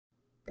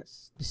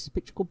This is a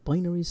picture called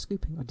binary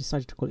scooping. I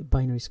decided to call it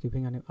binary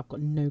scooping. I've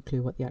got no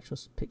clue what the actual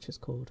picture's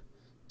called.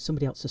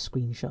 Somebody else's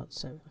screenshot,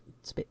 so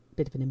it's a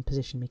bit of an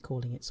imposition me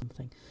calling it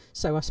something.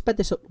 So I sped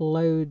this up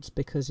loads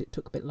because it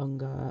took a bit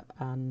longer,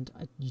 and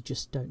you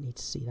just don't need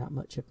to see that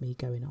much of me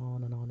going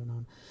on and on and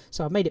on.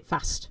 So I made it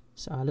fast,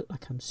 so I look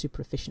like I'm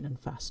super efficient and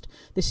fast.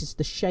 This is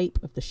the shape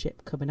of the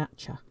ship coming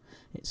at you.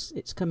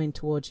 It's coming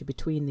towards you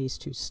between these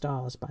two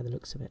stars by the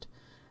looks of it.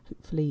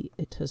 Hopefully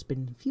it has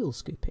been fuel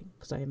scooping,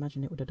 because I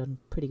imagine it would have done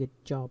a pretty good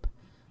job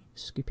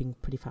scooping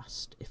pretty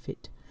fast if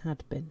it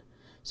had been.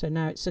 So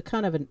now it's a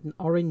kind of an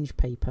orange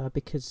paper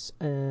because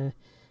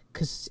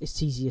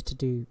it's easier to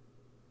do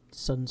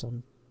suns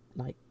on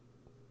like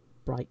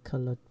bright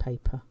coloured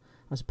paper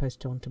as opposed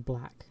to onto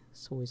black.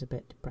 It's always a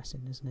bit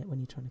depressing, isn't it, when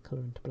you're trying to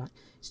colour into black.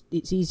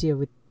 It's easier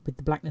with the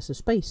blackness of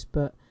space,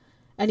 but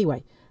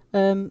anyway.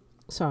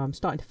 So I'm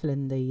starting to fill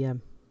in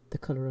the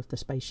colour of the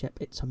spaceship.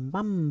 It's a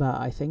Mamba,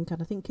 I think,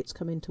 and I think it's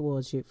coming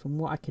towards you. From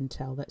what I can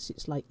tell,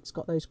 it's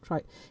got those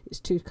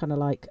it's two kind of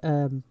like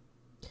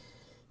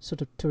sort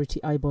of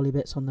turrety eyebally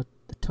bits on the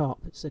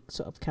top. It's a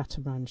sort of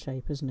catamaran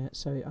shape, isn't it?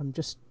 So I'm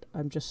just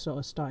sort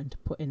of starting to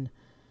put in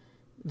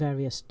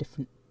various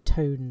different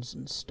tones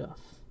and stuff.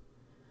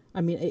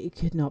 I mean, it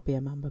could not be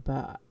a Mamba,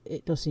 but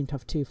it does seem to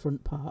have two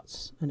front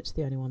parts, and it's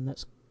the only one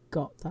that's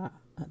got that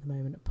at the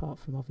moment, apart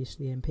from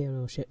obviously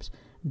Imperial ships.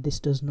 This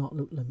does not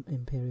look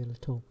Imperial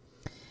at all.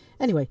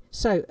 Anyway,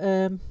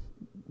 so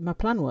my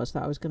plan was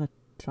that I was going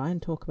to try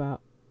and talk about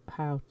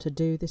how to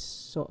do this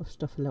sort of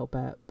stuff a little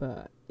bit,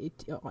 but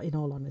in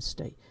all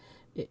honesty,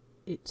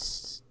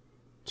 it's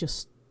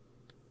just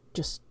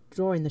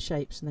drawing the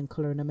shapes and then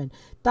colouring them in.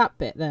 That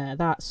bit there,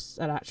 that's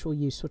an actual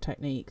useful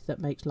technique that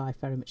makes life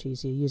very much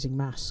easier, using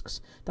masks.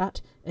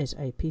 That is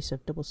a piece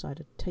of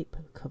double-sided tape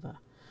cover.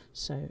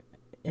 So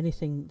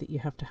anything that you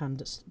have to hand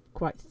that's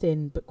quite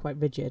thin but quite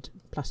rigid,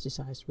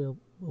 plasticized, will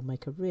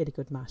make a really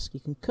good mask. You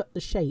can cut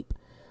the shape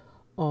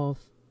of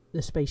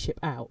the spaceship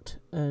out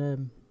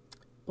on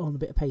a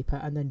bit of paper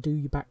and then do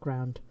your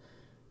background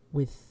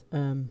with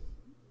the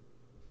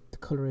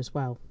colour as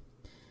well.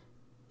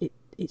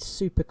 It's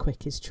super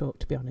quick as chalk,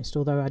 to be honest,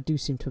 although I do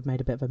seem to have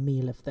made a bit of a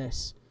meal of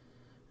this.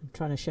 I'm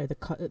trying to show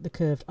the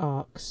curved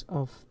arcs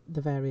of the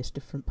various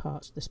different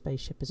parts of the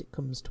spaceship as it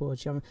comes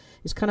towards you.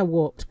 It's kind of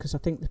warped because I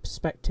think the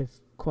perspective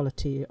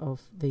quality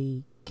of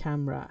the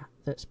camera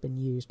that's been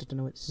used, I don't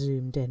know, it's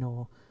zoomed in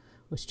or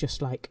was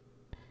just like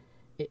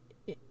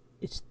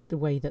it's the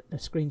way that the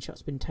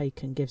screenshot's been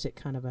taken gives it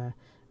kind of a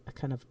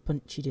kind of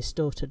punchy,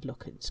 distorted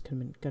look. It's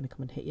going to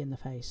come and hit you in the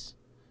face.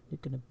 It's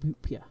going to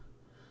boop you.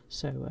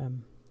 So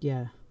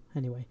yeah.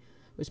 Anyway,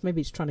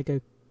 maybe it's trying to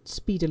go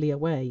speedily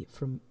away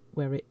from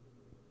where it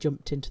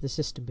jumped into the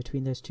system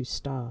between those two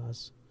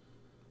stars.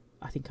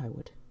 I think I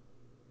would.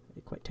 It'd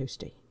be quite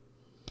toasty.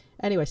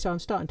 Anyway, so I'm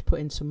starting to put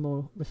in some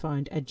more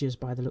refined edges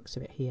by the looks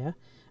of it here,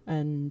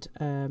 and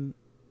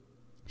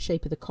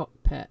shape of the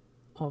cockpit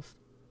of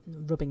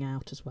rubbing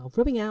out as well.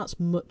 Rubbing out's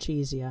much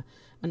easier,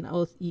 and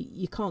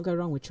you can't go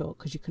wrong with chalk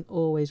because you can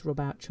always rub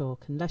out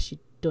chalk unless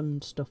you've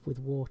done stuff with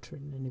water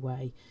in any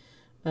way.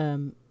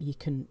 You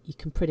can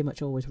pretty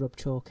much always rub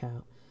chalk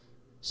out.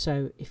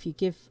 So if you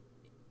give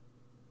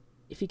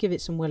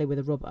it some welly with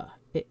a rubber,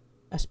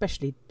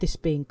 especially this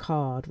being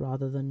card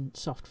rather than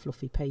soft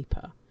fluffy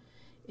paper,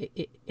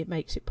 it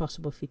makes it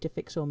possible for you to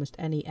fix almost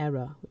any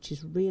error, which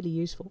is really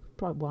useful.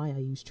 Probably why I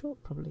use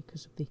chalk, probably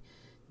because of the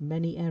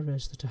many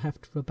errors that I have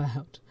to rub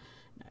out.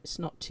 No, it's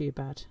not too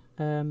bad.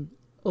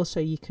 Also,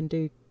 you can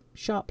do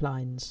sharp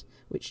lines,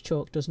 which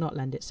chalk does not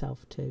lend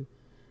itself to.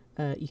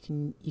 You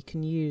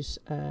can use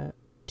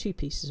two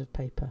pieces of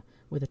paper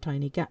with a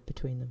tiny gap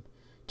between them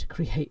to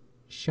create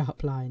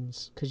sharp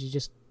lines, because you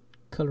just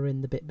colour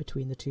in the bit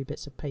between the two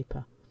bits of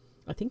paper.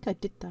 I think I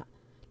did that.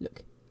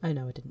 Look. Oh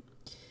no, I didn't.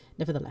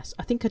 Nevertheless,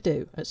 I think I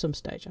do at some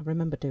stage. I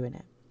remember doing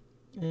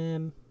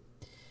it.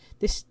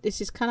 This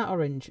is kind of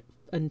orange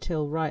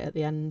until right at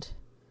the end.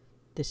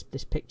 This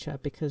picture,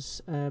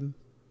 because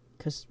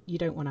you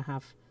don't want to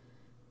have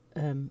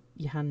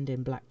your hand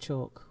in black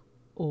chalk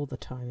all the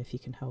time if you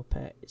can help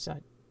it. It's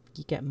like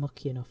you get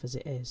mucky enough as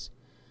it is,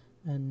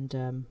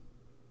 and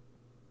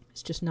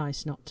it's just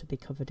nice not to be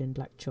covered in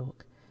black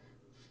chalk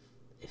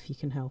if you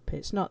can help it.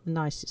 It's not the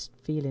nicest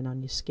feeling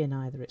on your skin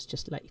either. It's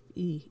just like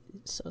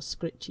it's sort of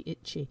scritchy,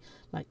 itchy,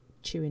 like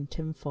chewing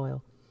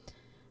tinfoil.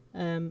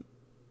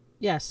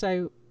 Yeah,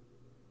 so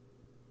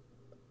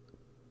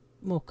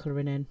more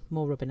colouring in,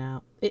 more rubbing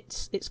out.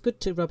 It's good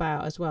to rub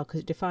out as well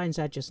because it defines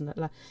edges, and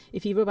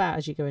if you rub out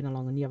as you're going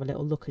along and you have a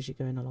little look as you're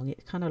going along,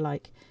 it kind of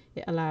like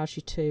it allows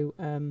you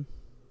to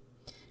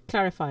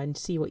clarify and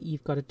see what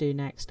you've got to do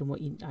next, and what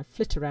I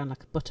flit around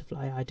like a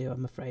butterfly, I do,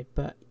 I'm afraid,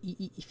 but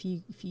if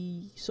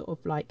you sort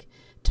of like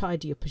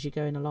tidy up as you're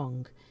going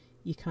along,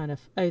 you kind of,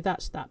 oh,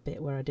 that's that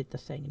bit where I did the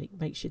thing, and it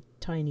makes you a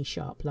tiny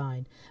sharp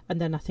line,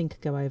 and then I think I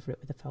go over it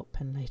with a felt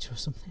pen later or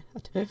something.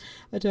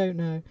 I don't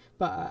know,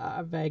 but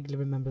I vaguely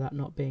remember that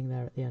not being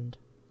there at the end.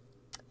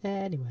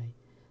 Anyway,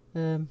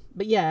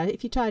 but yeah,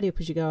 if you tidy up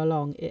as you go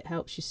along, it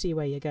helps you see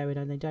where you're going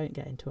and they don't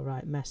get into a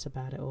right mess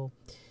about it all.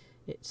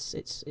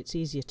 it's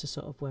easier to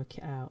sort of work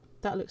it out.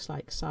 That looks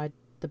like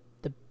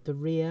the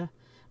rear.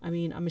 I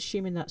mean, I'm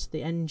assuming that's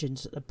the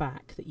engines at the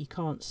back, that you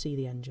can't see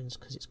the engines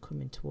because it's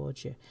coming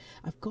towards you.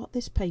 I've got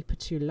this paper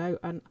too low,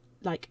 and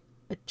like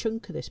a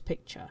chunk of this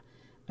picture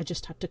I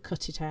just had to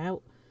cut it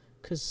out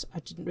because I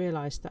didn't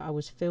realise that I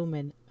was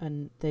filming,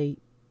 and the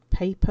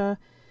paper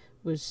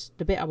was,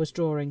 the bit I was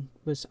drawing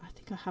was, I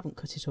think I haven't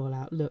cut it all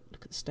out. Look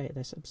at the state of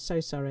this. I'm so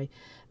sorry.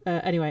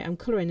 Anyway, I'm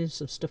colouring in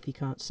some stuff you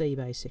can't see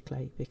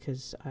basically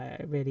because I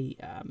really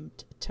am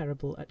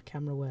terrible at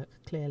camera work,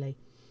 clearly.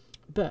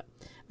 But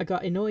I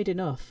got annoyed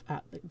enough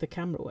at the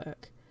camera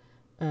work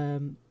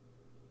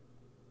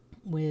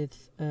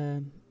with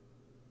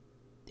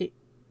it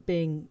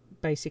being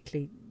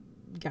basically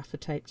gaffer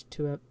taped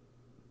to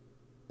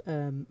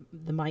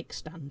the mic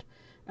stand,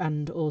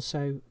 and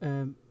also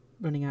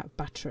running out of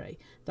battery,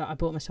 that I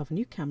bought myself a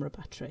new camera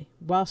battery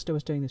whilst I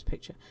was doing this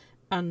picture,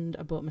 and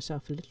I bought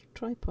myself a little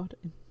tripod,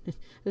 a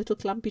little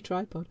clampy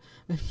tripod.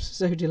 I'm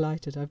so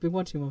delighted. I've been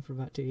wanting one for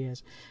about 2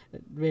 years.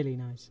 Really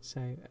nice.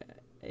 So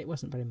it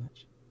wasn't very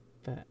much,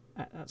 but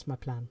that's my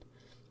plan,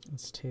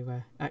 is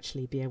to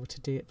actually be able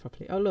to do it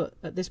properly. Oh look,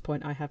 at this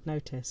point I have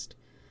noticed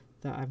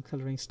that I'm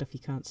colouring stuff you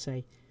can't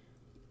see.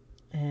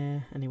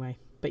 Anyway,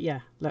 but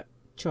yeah, look,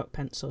 chalk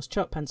pencils.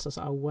 Chalk pencils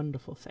are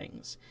wonderful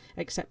things,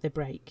 except they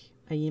break,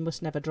 and you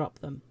must never drop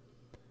them,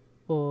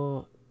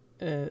 or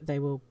they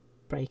will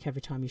break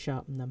every time you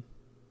sharpen them.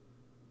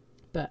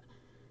 But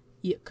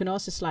you can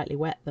also slightly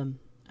wet them,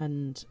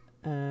 and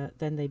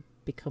then they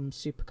become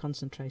super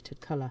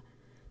concentrated colour.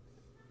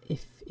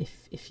 If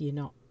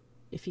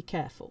you're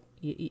careful,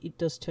 it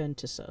does turn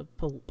to sort of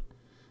pulp.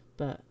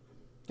 But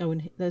oh,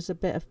 and there's a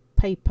bit of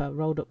paper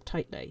rolled up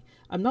tightly.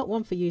 I'm not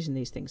one for using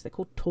these things. They're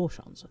called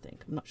torchons, I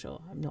think. I'm not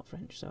sure. I'm not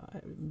French, so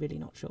I'm really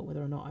not sure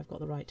whether or not I've got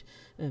the right,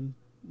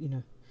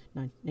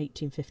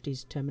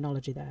 1850s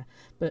terminology there.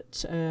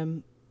 But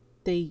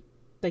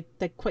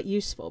they're quite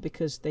useful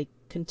because they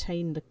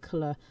contain the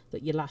colour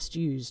that you last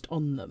used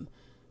on them,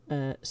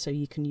 so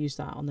you can use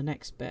that on the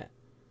next bit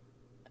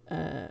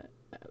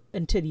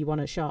until you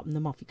want to sharpen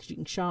them off, because you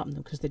can sharpen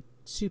them because they're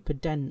super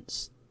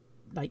dense,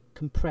 like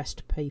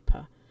compressed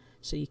paper.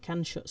 So you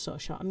can sort of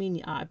sharpen. I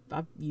mean,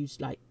 I've used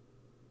like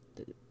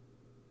the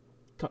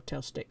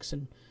cocktail sticks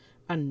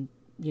and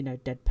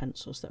dead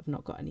pencils that have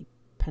not got any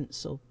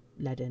pencil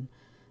lead in.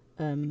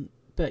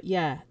 But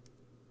yeah,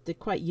 they're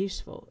quite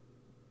useful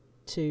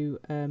to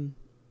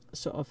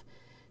sort of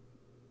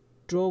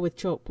draw with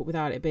chalk, but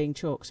without it being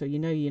chalk. So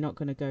you're not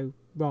going to go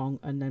wrong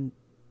and then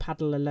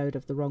paddle a load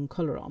of the wrong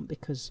colour on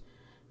because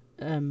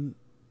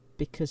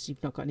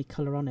you've not got any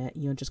colour on it.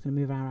 You're just going to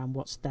move around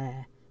what's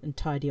there and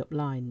tidy up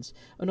lines.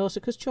 And also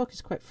because chalk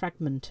is quite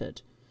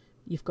fragmented,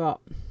 you've got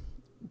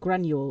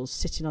granules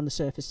sitting on the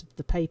surface of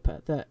the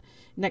paper that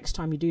next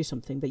time you do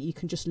something, that you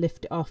can just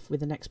lift it off with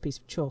the next piece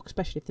of chalk,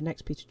 especially if the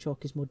next piece of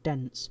chalk is more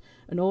dense.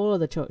 And all of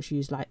the chalks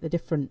use like the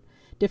different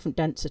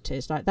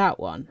densities, like that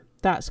one,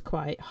 that's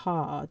quite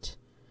hard.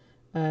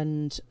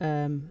 And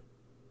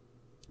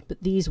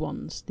but these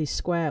ones, these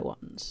square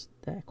ones,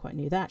 they're quite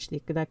new.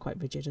 They're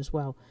quite rigid as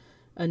well.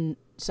 And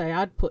say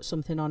I'd put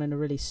something on in a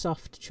really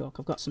soft chalk.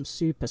 I've got some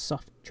super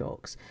soft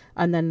chalks,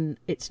 and then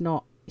it's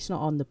not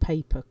on the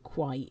paper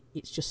quite.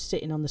 It's just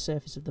sitting on the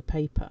surface of the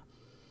paper.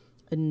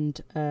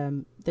 And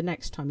the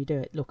next time you do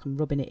it, look, I'm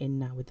rubbing it in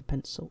now with the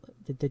pencil,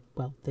 the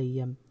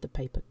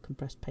paper,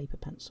 compressed paper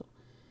pencil.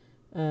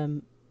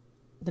 The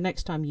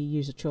next time you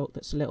use a chalk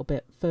that's a little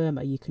bit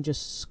firmer, you can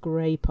just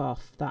scrape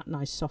off that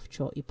nice soft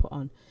chalk you put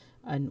on,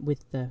 and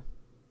with the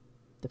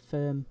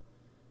firm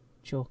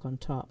chalk on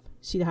top.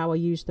 See how I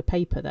used the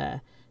paper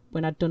there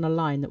when I'd done a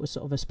line that was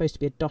sort of supposed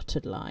to be a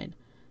dotted line.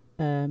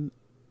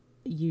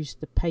 Used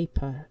the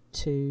paper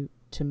to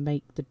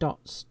make the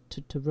dots,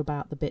 to rub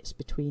out the bits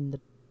between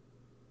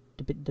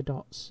the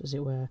dots, as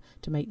it were,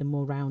 to make them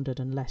more rounded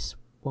and less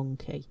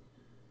wonky.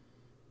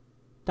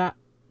 That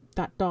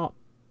dark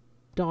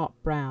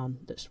brown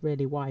that's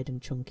really wide and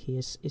chunky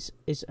is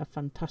a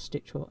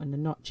fantastic chalk, and they're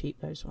not cheap,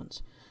 those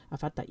ones.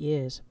 I've had that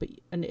years,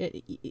 and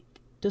it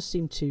does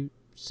seem to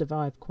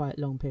survive quite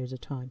long periods of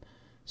time,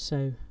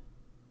 so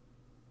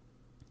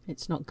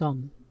it's not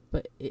gone,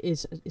 but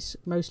it's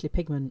mostly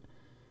pigment,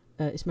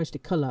 it's mostly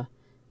colour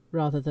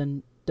rather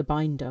than the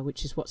binder,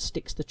 which is what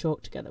sticks the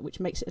chalk together, which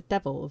makes it a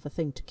devil of a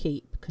thing to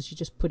keep, because you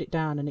just put it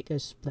down and it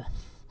goes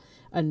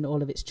and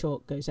all of its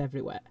chalk goes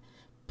everywhere.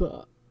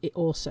 But it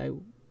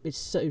also is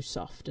so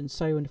soft and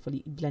so wonderful,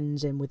 it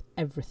blends in with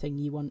everything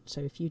you want.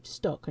 So if you're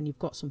stuck and you've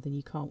got something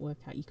you can't work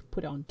out, you can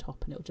put it on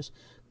top and it'll just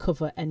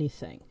cover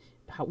anything.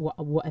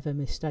 Whatever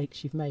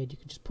mistakes you've made, you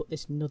can just put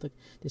this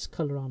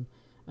colour on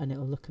and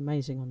it'll look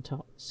amazing on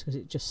top, because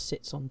it just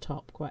sits on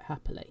top quite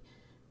happily.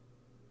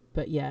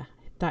 But yeah,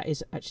 that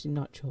is actually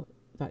not chalk,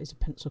 that is a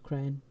pencil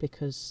crayon,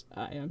 because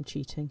I am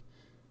cheating,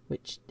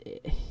 which,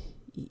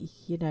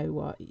 you know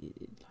what,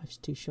 life's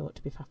too short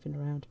to be faffing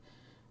around.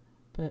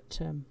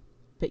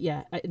 But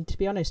yeah, and to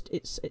be honest,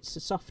 it's the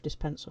softest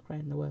pencil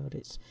crayon in the world.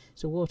 It's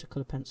a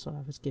watercolour pencil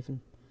I was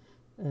given.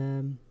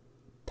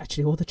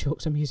 Actually, all the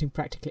chalks I'm using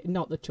practically,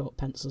 not the chalk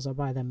pencils, I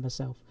buy them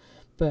myself,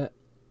 but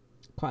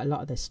quite a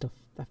lot of this stuff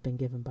I've been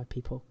given by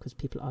people, because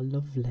people are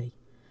lovely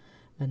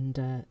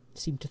and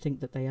seem to think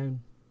that they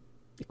own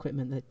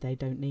equipment that they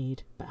don't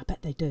need, but I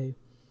bet they do.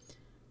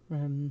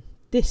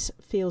 This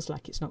feels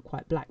like it's not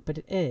quite black, but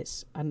it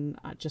is, and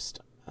I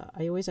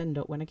always end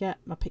up, when I get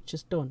my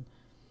pictures done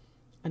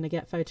and I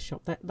get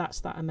Photoshop,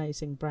 that's that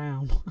amazing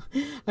brown.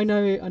 I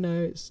know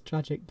it's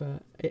tragic,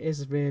 but it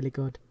is really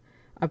good.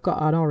 I've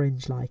got an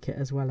orange like it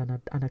as well,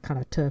 and a kind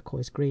of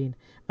turquoise green,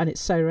 and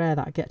it's so rare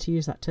that I get to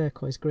use that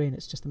turquoise green.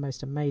 It's just the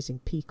most amazing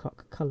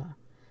peacock colour.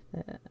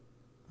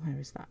 Where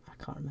is that? I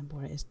can't remember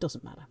where it is.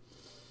 Doesn't matter.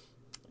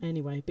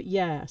 Anyway, but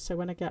yeah, so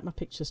when I get my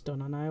pictures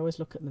done, and I always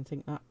look at them and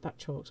think that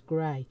chalk's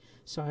grey,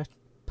 so I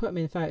put them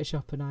in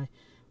Photoshop and I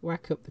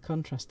whack up the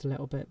contrast a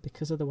little bit,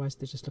 because otherwise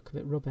they just look a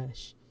bit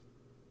rubbish.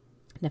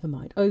 Never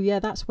mind. Oh yeah,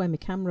 that's where my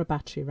camera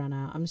battery ran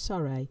out. I'm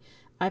sorry.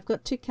 I've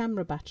got 2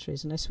 camera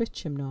batteries and I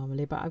switch them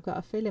normally, but I've got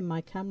a feeling my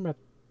camera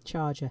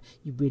charger,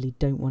 you really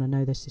don't want to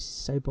know this is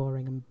so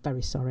boring, I'm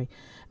very sorry.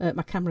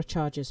 My camera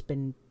charger's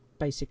been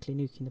basically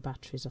nuking the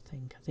batteries, I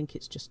think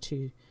it's just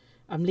too,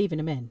 I'm leaving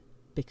them in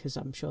because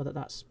I'm sure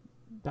that's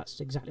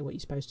exactly what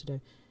you're supposed to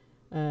do.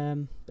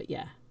 But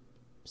yeah,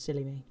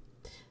 silly me.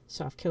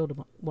 So I've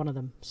killed one of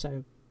them,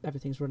 so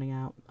everything's running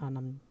out and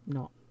I'm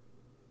not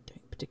doing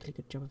a particularly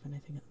good job of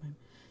anything at the moment.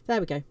 There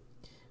we go.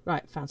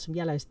 Right, found some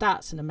yellows.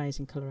 That's an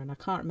amazing colour, and I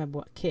can't remember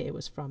what kit it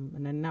was from,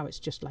 and then now it's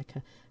just like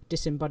a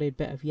disembodied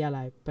bit of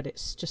yellow, but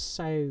it's just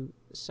so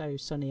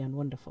sunny and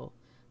wonderful.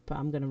 But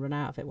I'm going to run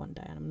out of it one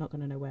day, and I'm not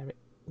going to know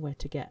where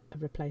to get a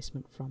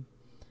replacement from.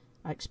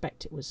 I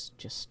expect it was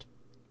just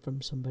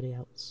from somebody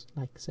else,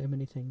 like so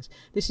many things.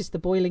 This is the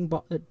boiling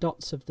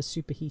dots of the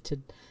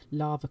superheated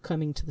lava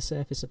coming to the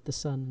surface of the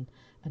sun,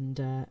 and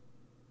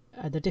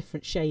the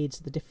different shades,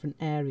 the different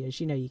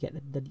areas. You know, you get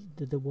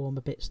the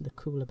warmer bits and the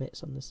cooler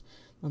bits on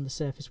the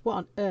surface. What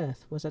on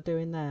earth was I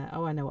doing there?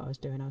 Oh, I know what I was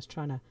doing. I was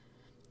trying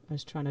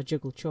to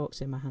juggle chalks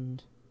in my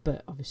hand,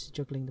 but obviously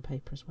juggling the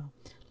paper as well.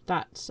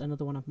 That's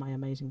another one of my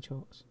amazing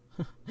chalks,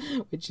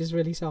 which is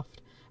really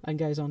soft and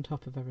goes on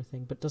top of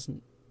everything, but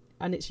doesn't.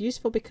 And it's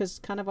useful because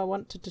kind of I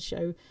wanted to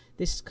show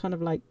this kind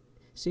of like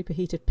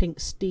superheated pink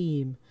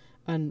steam,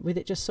 and with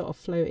it just sort of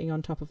floating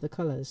on top of the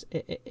colours,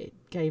 it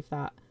gave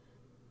that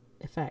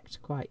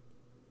effect quite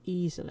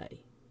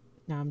easily.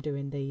 Now I'm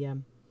doing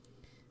the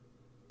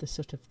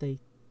sort of the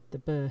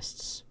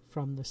bursts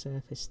from the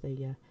surface,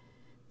 what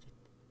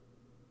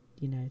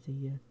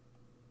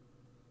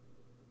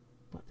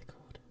they're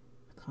called,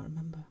 I can't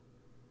remember.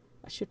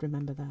 I should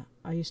remember that.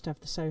 I used to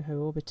have the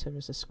Soho Orbiter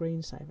as a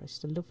screensaver. I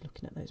used to love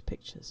looking at those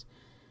pictures.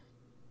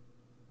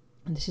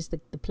 And this is the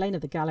plane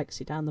of the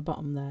galaxy down the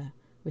bottom there,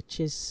 which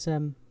is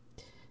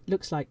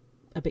looks like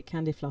a bit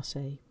candy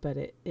flossy, but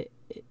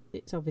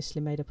it's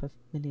obviously made up of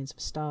millions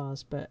of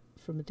stars, but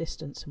from a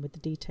distance and with the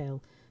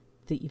detail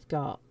that you've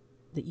got,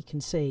 that you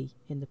can see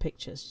in the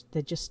pictures,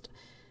 they're just,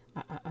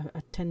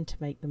 I tend to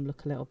make them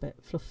look a little bit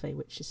fluffy,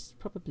 which is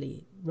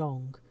probably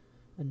wrong,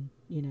 and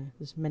you know,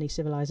 there's many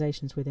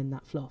civilizations within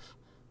that fluff,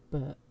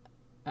 but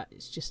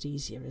it's just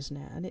easier, isn't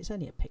it? And it's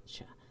only a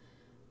picture.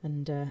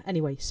 And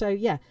anyway, so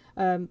yeah,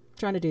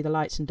 trying to do the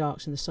lights and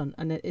darks in the sun,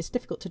 and it's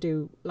difficult to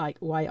do like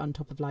white on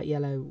top of light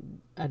yellow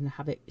and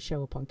have it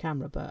show up on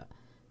camera, but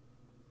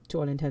to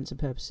all intents and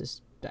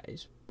purposes that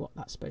is what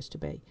that's supposed to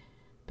be.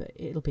 But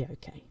it'll be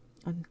okay.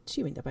 I'm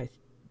assuming they're both,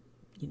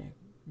 you know,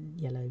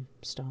 yellow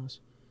stars.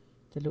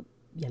 They look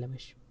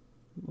yellowish.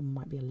 One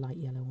might be a light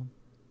yellow one.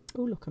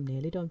 Oh look, I'm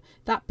nearly done.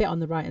 That bit on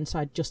the right hand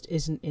side just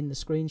isn't in the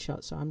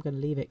screenshot, so I'm going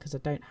to leave it because I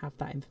don't have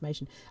that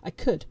information. I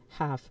could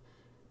have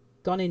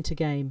gone into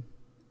game,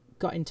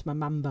 got into my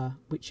Mamba,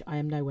 which I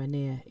am nowhere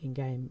near in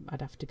game.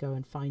 I'd have to go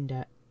and find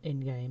it in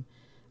game,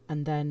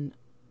 and then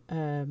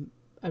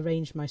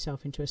arranged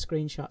myself into a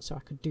screenshot so I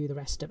could do the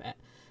rest of it.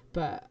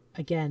 But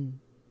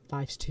again,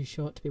 life's too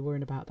short to be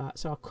worrying about that,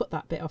 so I'll cut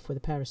that bit off with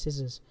a pair of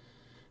scissors.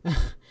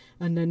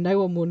 And then no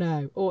one will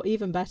know, or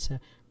even better,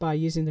 by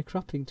using the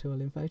cropping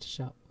tool in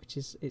Photoshop, which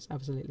is, it's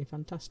absolutely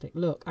fantastic.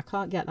 Look, I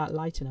can't get that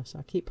light enough, so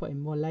I keep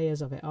putting more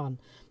layers of it on,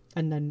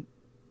 and then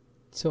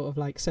sort of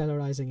like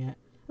solarizing it.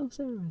 Oh,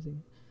 solarizing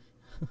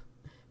it.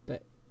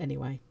 But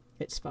anyway,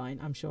 it's fine.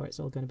 I'm sure it's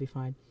all going to be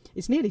fine.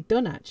 It's nearly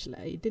done,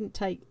 actually. It didn't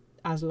take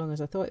as long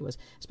as I thought it was.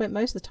 I spent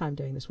most of the time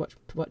doing this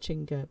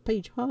watching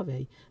Paige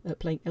Harvey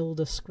playing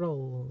Elder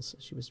Scrolls.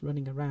 She was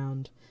running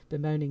around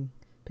bemoaning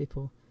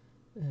people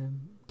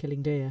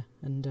killing deer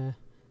and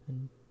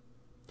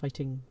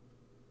fighting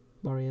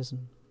warriors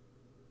and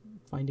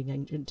finding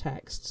ancient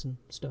texts and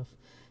stuff.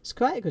 It's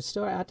quite a good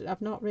story.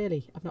 I've not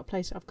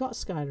played. I've got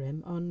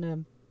Skyrim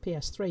on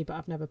PS3, but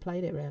I've never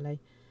played it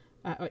really,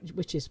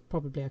 which is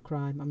probably a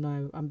crime.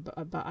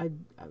 But I've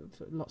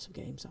lots of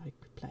games I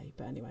could play.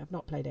 But anyway, I've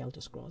not played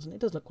Elder Scrolls, and it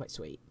does look quite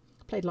sweet.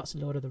 I played lots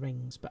of Lord of the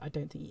Rings, but I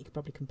don't think you could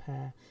probably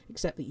compare,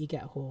 except that you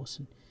get a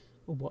horse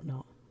or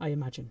whatnot, I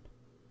imagine.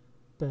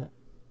 But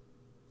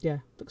yeah,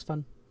 looks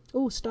fun.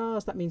 Oh,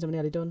 stars! That means I'm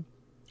nearly done,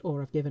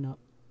 or I've given up.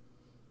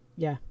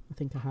 Yeah, I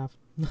think I have.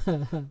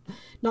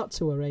 Not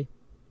to worry.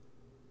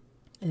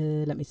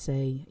 Let me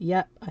see.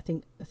 Yep, I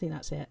think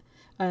that's it.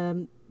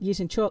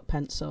 Using chalk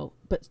pencil,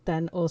 but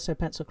then also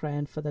pencil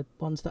crayon for the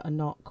ones that are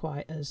not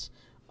quite as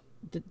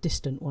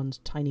distant ones,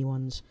 tiny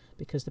ones,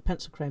 because the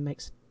pencil crayon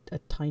makes a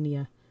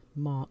tinier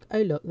mark.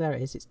 Oh look, there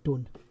it is. It's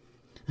done.